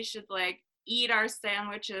that we should like eat our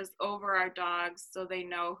sandwiches over our dogs so they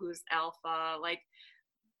know who's alpha. Like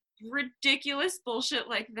ridiculous bullshit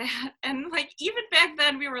like that. And like even back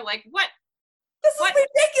then we were like, what This is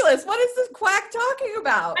ridiculous. What is this quack talking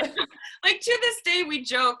about? Like, to this day, we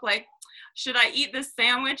joke, like, should I eat this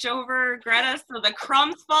sandwich over Greta so the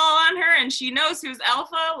crumbs fall on her and she knows who's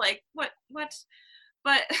alpha? Like, what?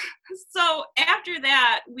 But so after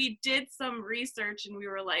that, we did some research and we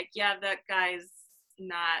were like, yeah, that guy's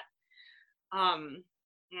not,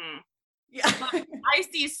 Yeah. I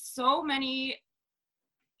see so many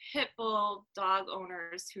pit bull dog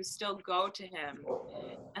owners who still go to him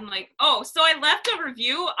and like, oh, so I left a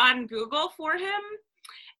review on Google for him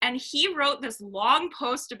and he wrote this long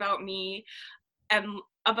post about me and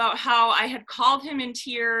about how I had called him in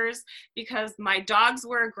tears because my dogs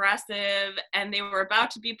were aggressive and they were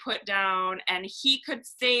about to be put down and he could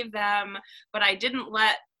save them, but I didn't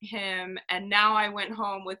let him. And now I went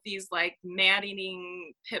home with these like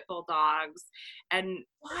man-eating pit bull dogs. And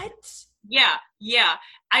what? Yeah.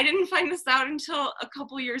 I didn't find this out until a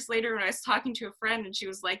couple years later when I was talking to a friend and she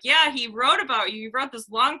was like, yeah, he wrote about you. You wrote this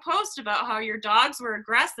long post about how your dogs were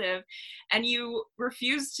aggressive and you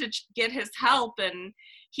refused to get his help and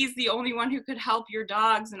he's the only one who could help your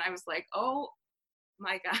dogs. And I was like, oh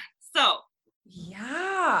my God. So.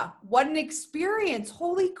 Yeah. What an experience.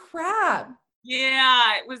 Holy crap.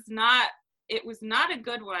 Yeah, it was not a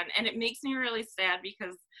good one. And it makes me really sad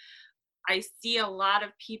because I see a lot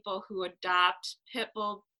of people who adopt pit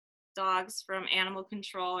bull dogs from animal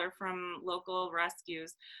control or from local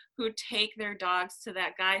rescues who take their dogs to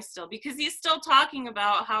that guy still because he's still talking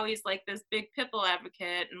about how he's like this big pit bull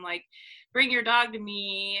advocate and like, bring your dog to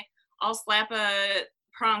me, I'll slap a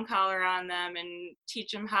prong collar on them and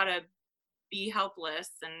teach them how to be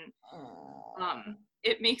helpless. And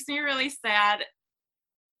it makes me really sad,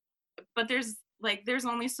 but there's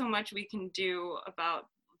only so much we can do about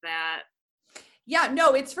that. Yeah,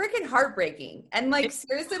 no, it's freaking heartbreaking. And like,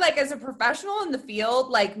 seriously, like as a professional in the field,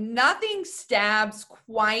 like nothing stabs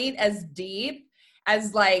quite as deep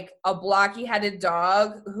as like a blocky headed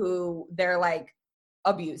dog who they're like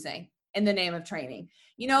abusing in the name of training.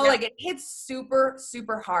 You know, like it hits super,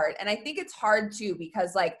 super hard. And I think it's hard too,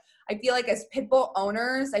 because like, I feel like as pit bull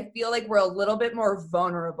owners, I feel like we're a little bit more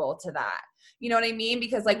vulnerable to that. You know what I mean?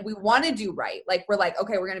 Because like we want to do right. Like we're like,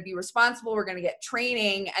 okay, we're going to be responsible. We're going to get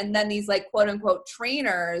training. And then these like quote unquote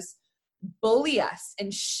trainers bully us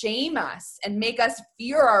and shame us and make us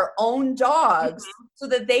fear our own dogs so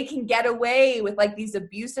that they can get away with like these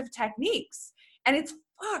abusive techniques. And it's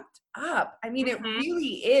fucked up. I mean, it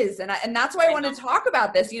really is. And that's why I want to talk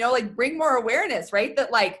about this, you know, like bring more awareness, right?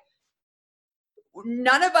 That like,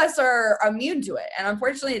 none of us are immune to it. And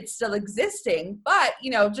unfortunately it's still existing, but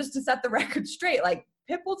you know, just to set the record straight, like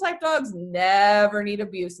pit bull type dogs never need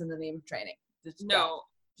abuse in the name of training.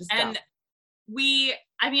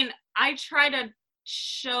 I try to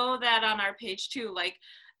show that on our page too. Like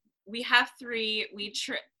we have 3,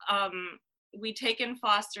 we take in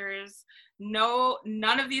fosters. No,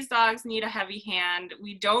 none of these dogs need a heavy hand.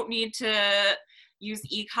 We don't need to use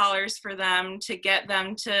e-collars for them to get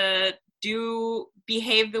them to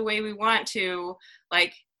behave the way we want to.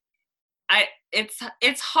 Like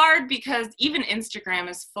it's hard because even Instagram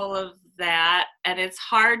is full of that, and it's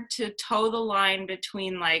hard to toe the line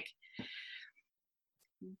between like,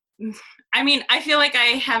 I mean, I feel like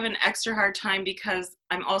I have an extra hard time because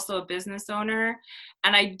I'm also a business owner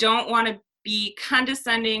and I don't want to be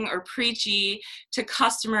condescending or preachy to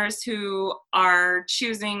customers who are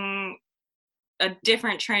choosing a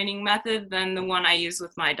different training method than the one I use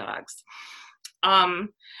with my dogs. And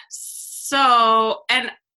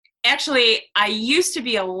actually I used to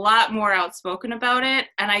be a lot more outspoken about it,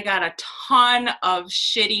 and I got a ton of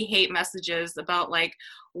shitty hate messages about like,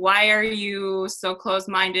 why are you so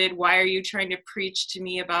closed-minded? Why are you trying to preach to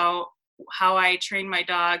me about how I train my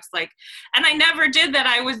dogs? Like, and I never did that.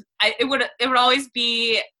 It would always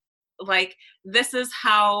be like, this is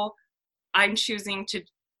how I'm choosing to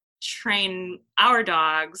train our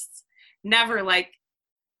dogs. Never like,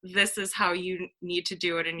 this is how you need to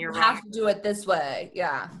do it and you're wrong. You have to do it this way.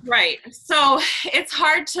 Yeah. Right. So it's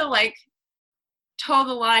hard to like toe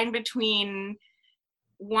the line between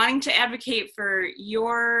wanting to advocate for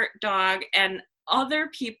your dog and other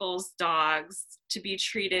people's dogs to be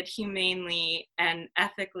treated humanely and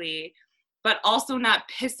ethically, but also not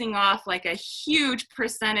pissing off like a huge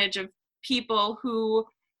percentage of people who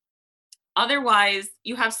otherwise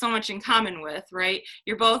you have so much in common with, right?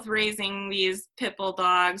 You're both raising these pit bull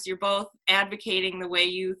dogs. You're both advocating the way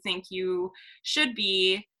you think you should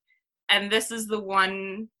be. And this is the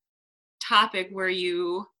one topic where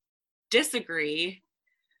you disagree.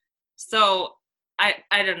 So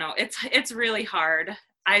I don't know. It's really hard.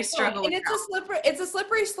 I struggle with that. It's a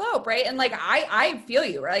slippery slope, right? And like I feel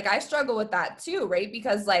you, right? Like I struggle with that too, right?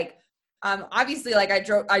 Because like obviously like I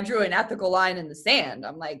drew an ethical line in the sand.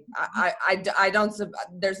 I'm like, I don't,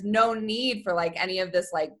 there's no need for like any of this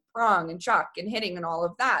like prong and chuck and hitting and all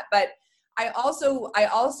of that. But I also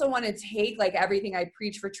want to take like everything I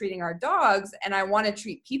preach for treating our dogs, and I want to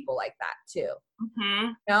treat people like that too. Mm-hmm.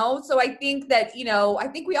 You know? So I think that, you know, I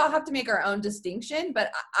think we all have to make our own distinction,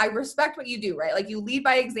 but I respect what you do, right? Like you lead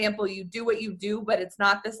by example, you do what you do, but it's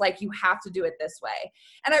not this like you have to do it this way.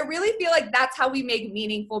 And I really feel like that's how we make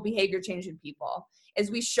meaningful behavior change in people, is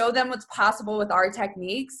we show them what's possible with our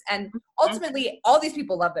techniques. And ultimately all these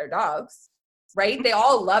people love their dogs, right? They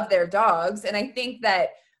all love their dogs. And I think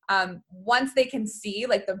that once they can see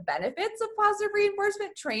like the benefits of positive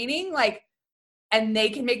reinforcement training, like, and they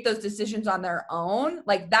can make those decisions on their own,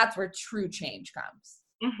 like that's where true change comes.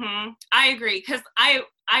 Mm-hmm. I agree. Cause I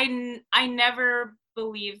never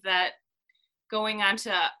believe that going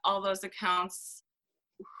onto all those accounts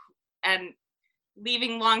and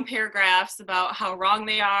leaving long paragraphs about how wrong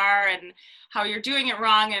they are and how you're doing it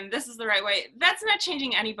wrong and this is the right way, that's not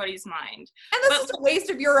changing anybody's mind. And this is a waste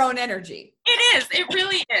of your own energy. It is. It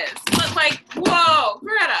really is. But like, whoa,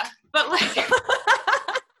 Greta. But like,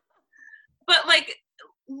 but like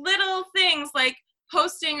little things like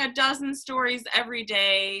posting a dozen stories every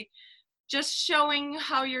day, just showing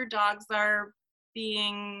how your dogs are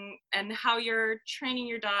being and how you're training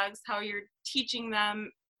your dogs, how you're teaching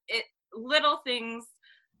them. Little things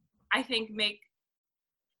I think make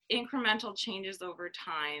incremental changes over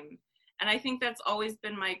time. And I think that's always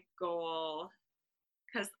been my goal,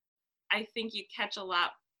 because I think you catch a lot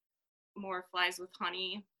more flies with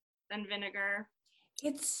honey than vinegar.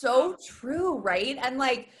 It's so true, right? And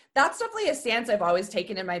like that's definitely a stance I've always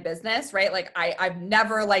taken in my business, right? Like I've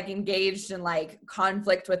never like engaged in like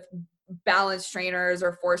conflict with balance trainers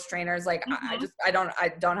or force trainers. Like I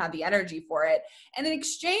don't have the energy for it. And in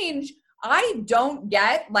exchange, I don't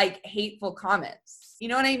get like hateful comments. You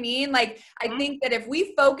know what I mean? Like I think that if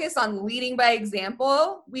we focus on leading by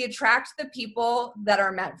example, we attract the people that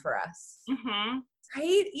are meant for us. Mm-hmm.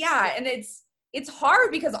 Right? Yeah. And it's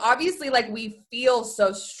hard because obviously like we feel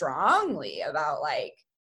so strongly about like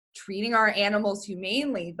treating our animals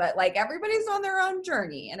humanely, but like everybody's on their own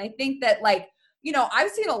journey. And I think that like, you know, I've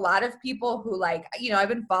seen a lot of people who like, you know, I've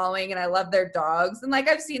been following and I love their dogs, and like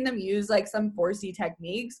I've seen them use like some forcey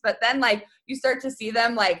techniques, but then like you start to see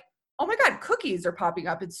them like, oh my God, cookies are popping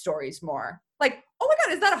up in stories more. Like, oh my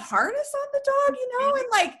God, is that a harness on the dog? You know, and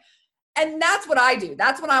like, and that's what I do.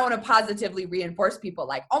 That's when I want to positively reinforce people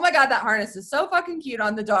like, oh my God, that harness is so fucking cute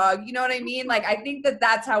on the dog. You know what I mean? Like, I think that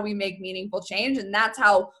that's how we make meaningful change. And that's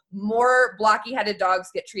how more blocky headed dogs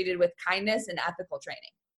get treated with kindness and ethical training.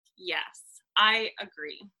 Yes, I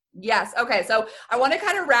agree. Yes. Okay. So I want to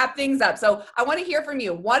kind of wrap things up. So I want to hear from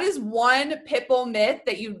you. What is one pit bull myth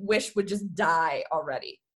that you wish would just die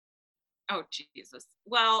already? Oh, Jesus.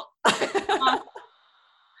 Well,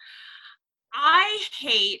 I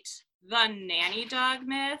hate the nanny dog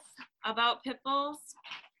myth about pit bulls,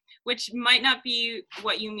 which might not be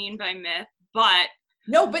what you mean by myth, but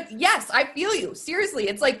no, but yes, I feel you. Seriously,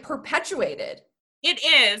 it's like perpetuated. It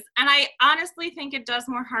is. And I honestly think it does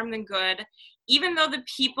more harm than good, even though the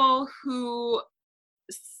people who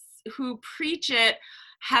preach it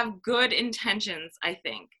have good intentions, I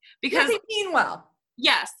think. Because they mean well.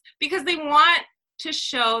 Yes, because they want to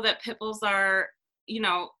show that pit bulls are, you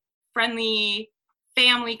know, friendly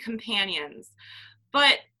family companions.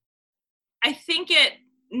 But I think it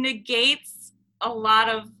negates a lot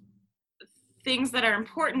of things that are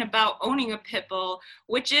important about owning a pit bull,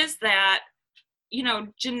 which is that, you know,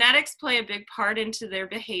 genetics play a big part into their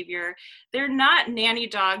behavior. They're not nanny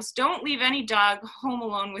dogs. Don't leave any dog home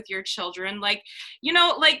alone with your children. Like, you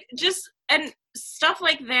know, like just, and stuff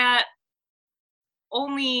like that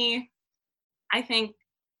only, I think,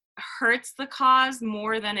 hurts the cause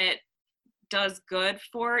more than it does good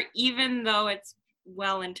for, even though it's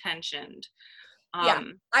well-intentioned. Yeah,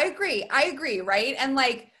 I agree, right? And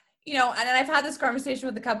like, you know, and I've had this conversation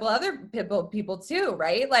with a couple other pit bull people too,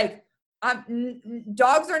 right? Like,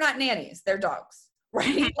 dogs are not nannies, they're dogs,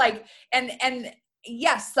 right? Like, and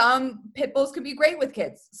yes, some pit bulls could be great with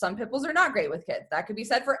kids. Some pit bulls are not great with kids. That could be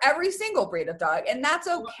said for every single breed of dog, and that's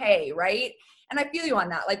okay, right? And I feel you on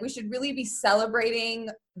that. Like, we should really be celebrating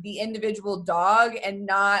the individual dog and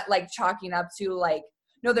not like chalking up to like,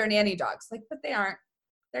 no, they're nanny dogs. Like, but they aren't.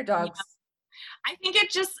 They're dogs. Yeah. I think it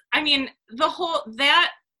just, I mean, the whole,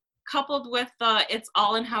 that coupled with the it's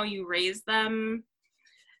all in how you raise them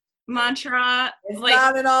mantra. It's like,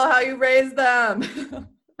 not at all how you raise them.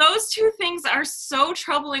 Those two things are so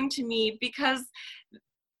troubling to me because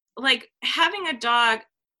like having a dog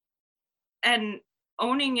and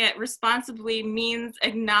owning it responsibly means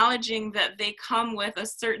acknowledging that they come with a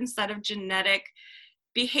certain set of genetic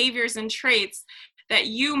behaviors and traits that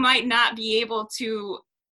you might not be able to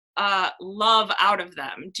love out of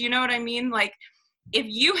them. Do you know what I mean? Like, if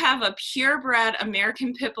you have a purebred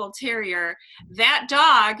American Pit Bull Terrier, that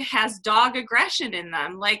dog has dog aggression in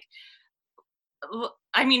them. Like,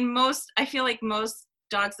 I mean, I feel like most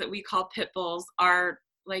dogs that we call pit bulls are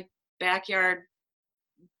like backyard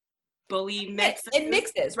bully mixes. It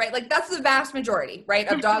mixes, right? Like that's the vast majority, right,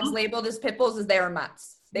 of dogs labeled as pit bulls is they are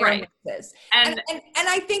mutts. They are mixes. And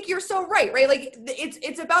I think you're so right? Like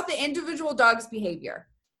it's about the individual dog's behavior,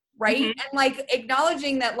 right? Mm-hmm. And like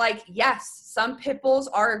acknowledging that, like, yes, some pit bulls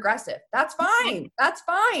are aggressive. That's fine. Mm-hmm. That's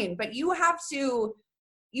fine. But you have to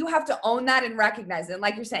own that and recognize it. And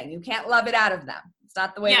like you're saying, you can't love it out of them. It's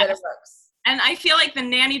not the way that it works. And I feel like the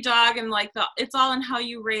nanny dog and like it's all in how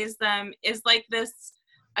you raise them is like this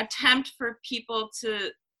attempt for people to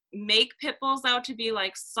make pit bulls out to be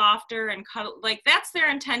like softer and cuddle. Like that's their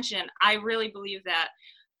intention. I really believe that.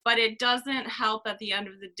 But it doesn't help at the end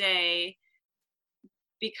of the day,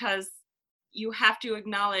 because you have to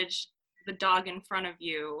acknowledge the dog in front of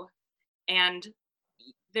you. And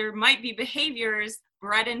there might be behaviors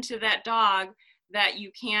bred into that dog that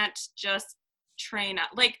you can't just train up.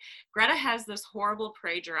 Like Greta has this horrible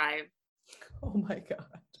prey drive. Oh my God.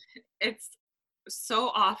 It's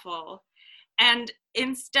so awful. And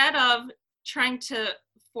instead of trying to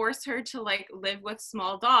force her to like live with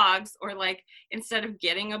small dogs, or like instead of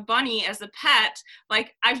getting a bunny as a pet,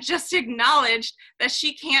 like I've just acknowledged that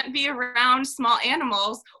she can't be around small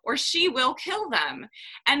animals or she will kill them.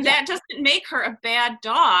 And that doesn't make her a bad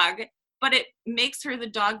dog, but it makes her the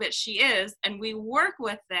dog that she is. And we work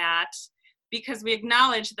with that because we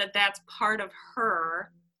acknowledge that that's part of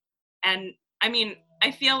her. And I mean,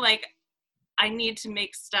 I feel like I need to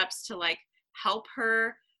make steps to like help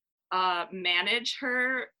her manage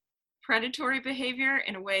her predatory behavior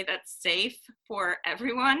in a way that's safe for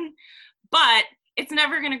everyone, but it's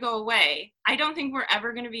never going to go away. I don't think we're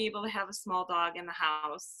ever going to be able to have a small dog in the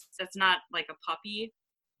house that's not like a puppy,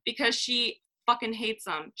 because she fucking hates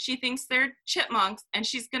them. She thinks they're chipmunks and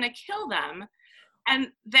she's going to kill them. And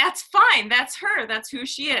that's fine. That's her. That's who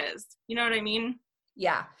she is. You know what I mean?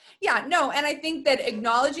 Yeah. Yeah. No. And I think that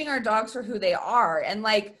acknowledging our dogs for who they are, and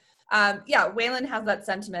like, Waylon has that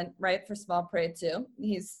sentiment, right, for small prey too.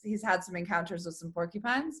 He's had some encounters with some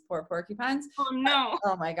porcupines, poor porcupines. Oh no.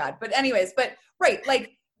 Oh my God. But anyways, right,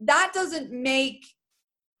 like that doesn't make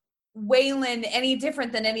Waylon any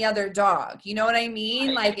different than any other dog. You know what I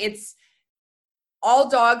mean? Right. Like it's, all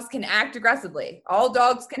dogs can act aggressively. All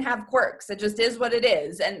dogs can have quirks. It just is what it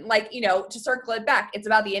is. And like, you know, to circle it back, it's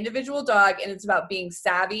about the individual dog, and it's about being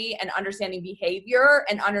savvy and understanding behavior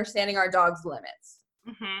and understanding our dog's limits.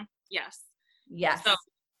 Mm-hmm. Yes. Yes. So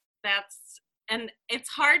and it's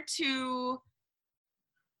hard to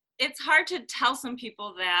tell some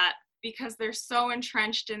people that, because they're so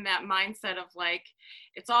entrenched in that mindset of like,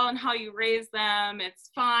 it's all in how you raise them.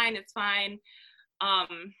 It's fine.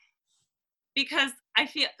 Because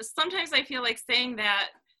sometimes I feel like saying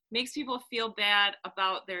that makes people feel bad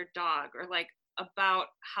about their dog, or like about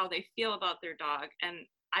how they feel about their dog. And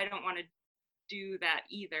I don't want to do that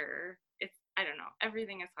either. I don't know.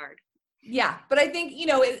 Everything is hard. Yeah. But I think, you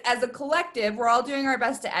know, as a collective, we're all doing our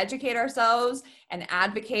best to educate ourselves and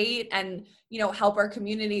advocate and, you know, help our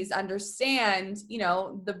communities understand, you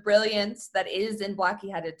know, the brilliance that is in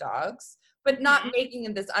blocky-headed dogs, but not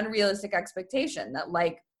making this unrealistic expectation that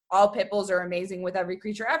like all pit bulls are amazing with every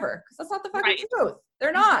creature ever. Because that's not the fucking truth.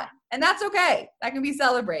 They're not. And that's okay. That can be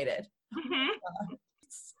celebrated. Mm-hmm.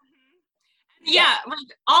 Yeah.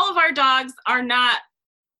 Like all of our dogs are not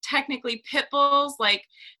technically pit bulls. Like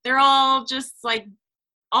they're all just like,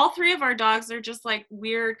 all three of our dogs are just like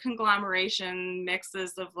weird conglomeration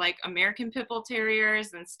mixes of like American Pit Bull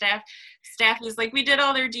Terriers and Staffies. Like we did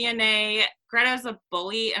all their DNA. Greta's a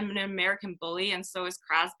bully and an American bully, and so is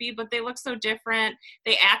Crosby, but they look so different.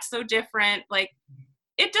 They act so different. Like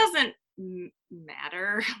it doesn't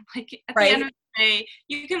matter. Like at the end of the day,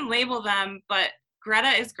 you can label them, but Greta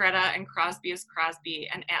is Greta and Crosby is Crosby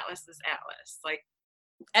and Atlas is Atlas. Like,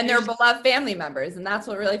 and they're beloved family members, and that's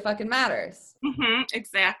what really fucking matters. Mm-hmm,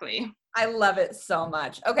 exactly. I love it so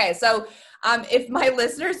much. Okay, so if my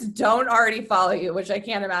listeners don't already follow you, which I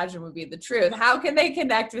can't imagine would be the truth, how can they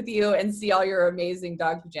connect with you and see all your amazing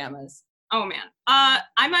dog pajamas? Oh, man.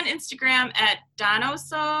 I'm on Instagram at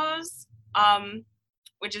Donosews,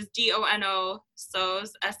 which is DONO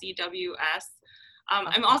Sews, SEWS.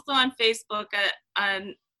 I'm also on Facebook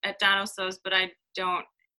at Donosews, but I don't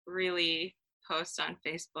really post on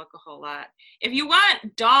Facebook a whole lot. If you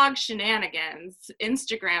want dog shenanigans,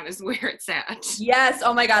 Instagram is where it's at. Yes.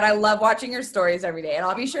 Oh my God. I love watching your stories every day. And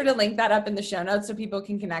I'll be sure to link that up in the show notes so people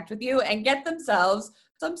can connect with you and get themselves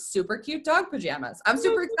some super cute dog pajamas. I'm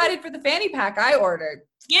super excited for the fanny pack I ordered.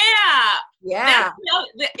 Yeah. Yeah.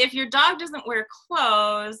 If your dog doesn't wear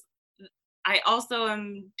clothes, I also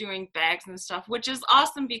am doing bags and stuff, which is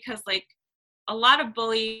awesome because like a lot of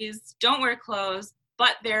bullies don't wear clothes,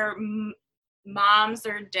 but their moms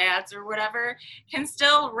or dads or whatever can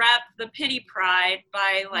still rep the pity pride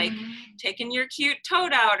by like taking your cute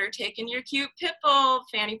toad out or taking your cute pit bull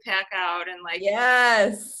fanny pack out and like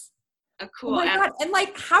yes, a cool. Oh my God. And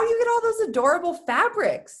like how you get all those adorable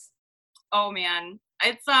fabrics? Oh man,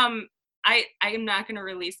 it's I am not going to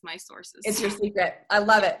release my sources. It's your secret. I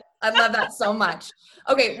love it. I love that so much.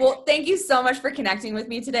 Okay. Well, thank you so much for connecting with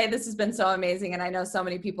me today. This has been so amazing. And I know so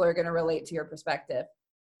many people are going to relate to your perspective.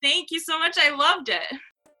 Thank you so much. I loved it.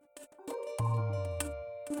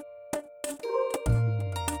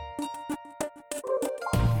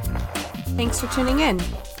 Thanks for tuning in.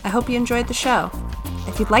 I hope you enjoyed the show.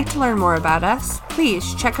 If you'd like to learn more about us,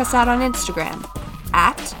 please check us out on Instagram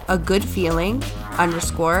at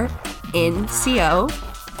agoodfeeling_NCO.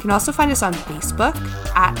 You can also find us on Facebook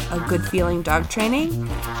at A Good Feeling Dog Training,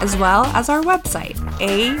 as well as our website,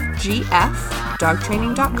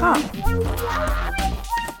 agfdogtraining.com.